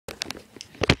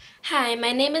Hi,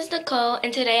 my name is Nicole,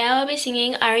 and today I will be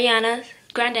singing Ariana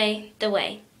Grande, The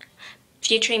Way,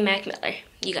 featuring Mac Miller.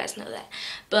 You guys know that.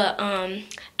 But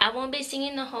I won't be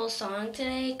singing the whole song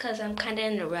today because I'm kind of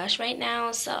in a rush right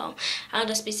now. So I'll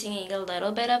just be singing a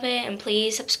little bit of it. And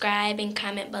please subscribe and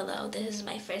comment below. This is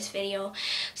my first video,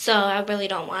 so I really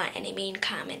don't want any mean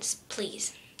comments,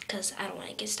 please, because I don't want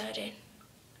to get started.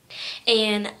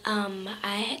 And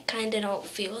I kind of don't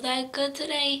feel that good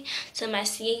today, so my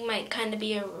singing might kind of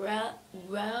be a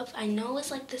rough. I know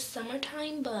it's like the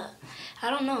summertime, but I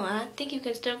don't know. I think you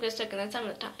can still get sick in the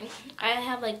summertime. I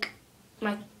have like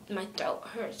my throat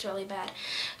hurts really bad,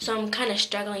 so I'm kind of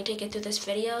struggling to get through this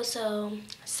video. So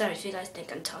sorry if you guys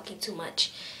think I'm talking too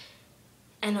much.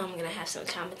 I know I'm gonna have some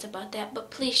comments about that,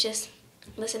 but please just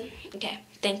listen. Okay,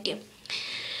 thank you.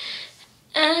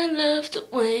 I love the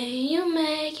way you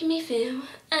make me feel.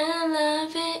 I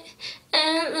love it,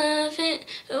 I love it.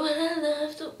 Oh, I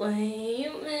love the way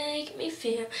you make me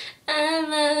feel. I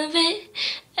love it,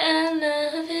 I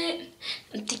love it.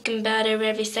 I'm thinking about it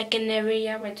every second, every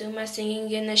hour. Do my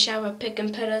singing in the shower,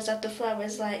 picking petals off the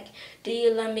flowers like, do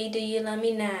you love me, do you love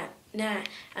me? Nah,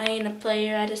 I ain't a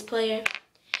player, I just player.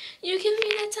 You give me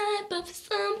the type of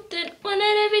something, want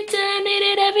it every time,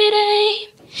 need it every day.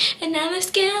 And on a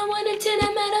scale 1 to 10,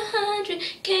 I'm at 100.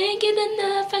 Can't get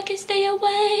enough, I can stay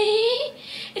away.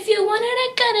 If you want it,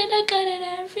 I got it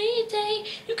every day.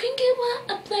 You can get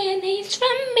what a player needs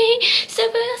from me. So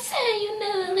we'll say you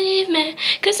never leave me,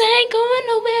 cause I ain't going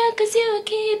nowhere, cause you're a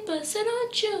keeper. So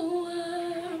don't you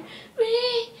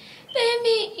worry,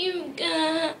 baby, you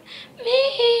got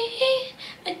me.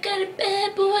 I got a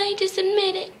bad boy, just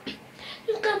admit it.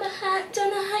 You got my heart,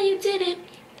 don't know how you did it.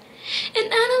 And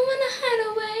I don't wanna hide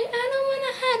away, I don't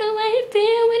wanna hide away.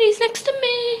 Feel when he's next to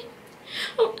me.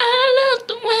 Oh, I love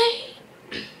the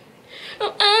way.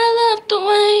 Oh, I love the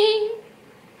way.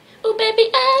 Oh, baby,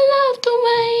 I love the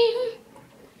way.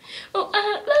 Oh,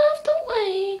 I love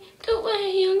the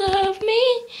way you love me.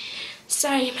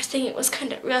 Sorry, my singing was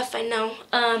kind of rough, I know.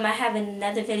 I have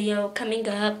another video coming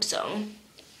up, so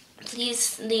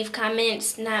please leave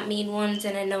comments, not mean ones,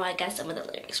 and I know I got some of the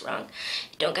lyrics wrong.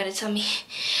 You don't gotta tell me.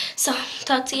 So,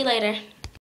 talk to you later.